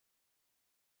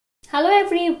Hello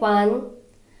everyone.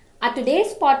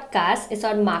 Today's podcast is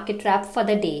on market wrap for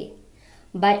the day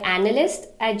by analyst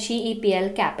at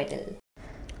GEPL Capital.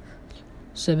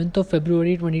 7th of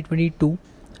February 2022.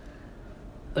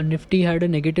 Nifty had a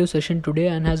negative session today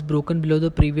and has broken below the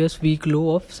previous week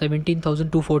low of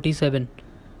 17,247.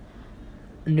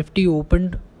 Nifty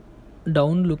opened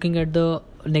down looking at the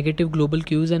negative global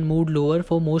cues and moved lower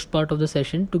for most part of the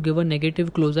session to give a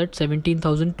negative close at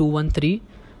 17,213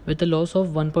 with a loss of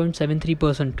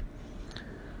 1.73%.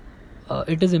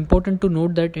 It is important to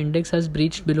note that index has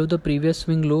breached below the previous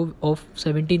swing low of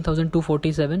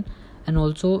 17,247 and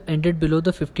also ended below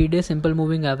the 50-day simple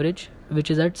moving average,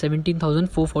 which is at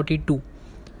 17,442.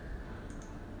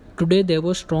 Today there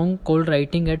was strong call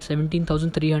writing at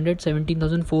 17,300,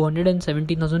 17,400 and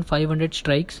 17,500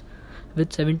 strikes,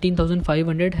 with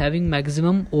 17,500 having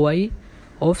maximum OI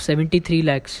of 73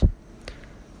 lakhs.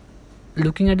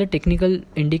 Looking at the technical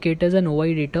indicators and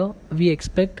OI data, we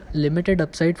expect limited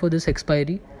upside for this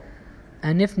expiry,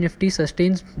 and if Nifty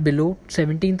sustains below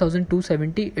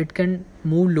 17,270, it can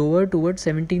move lower towards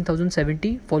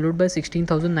 17,070 followed by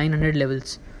 16,900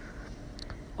 levels.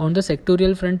 On the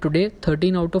sectorial front today,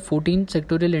 13 out of 14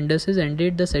 sectorial indices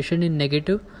ended the session in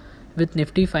negative, with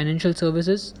Nifty Financial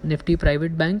Services, Nifty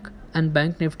Private Bank and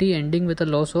Bank Nifty ending with a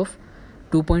loss of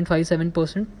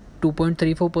 2.57%,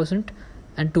 2.34%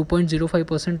 and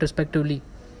 2.05% respectively.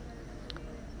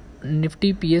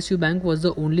 Nifty PSU Bank was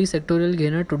the only sectorial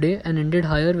gainer today and ended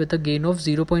higher with a gain of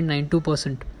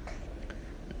 0.92%.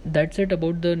 That's it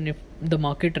about the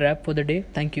market wrap for the day.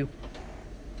 Thank you.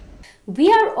 We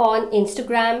are on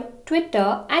Instagram,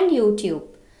 Twitter and YouTube.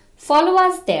 Follow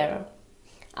us there.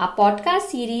 Our podcast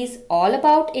series all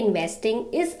about investing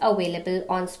is available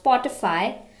on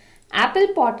Spotify, Apple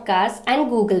Podcasts and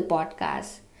Google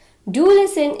Podcasts. Do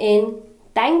listen in.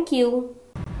 Thank you.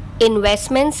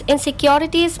 Investments in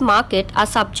securities market are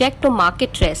subject to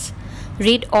market risk.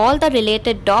 Read all the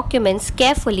related documents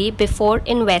carefully before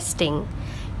investing.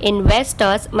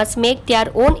 Investors must make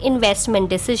their own investment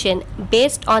decision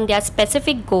based on their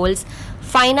specific goals,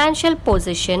 financial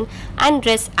position and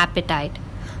risk appetite.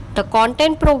 The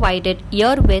content provided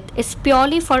herewith is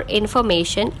purely for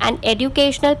information and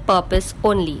educational purpose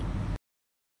only.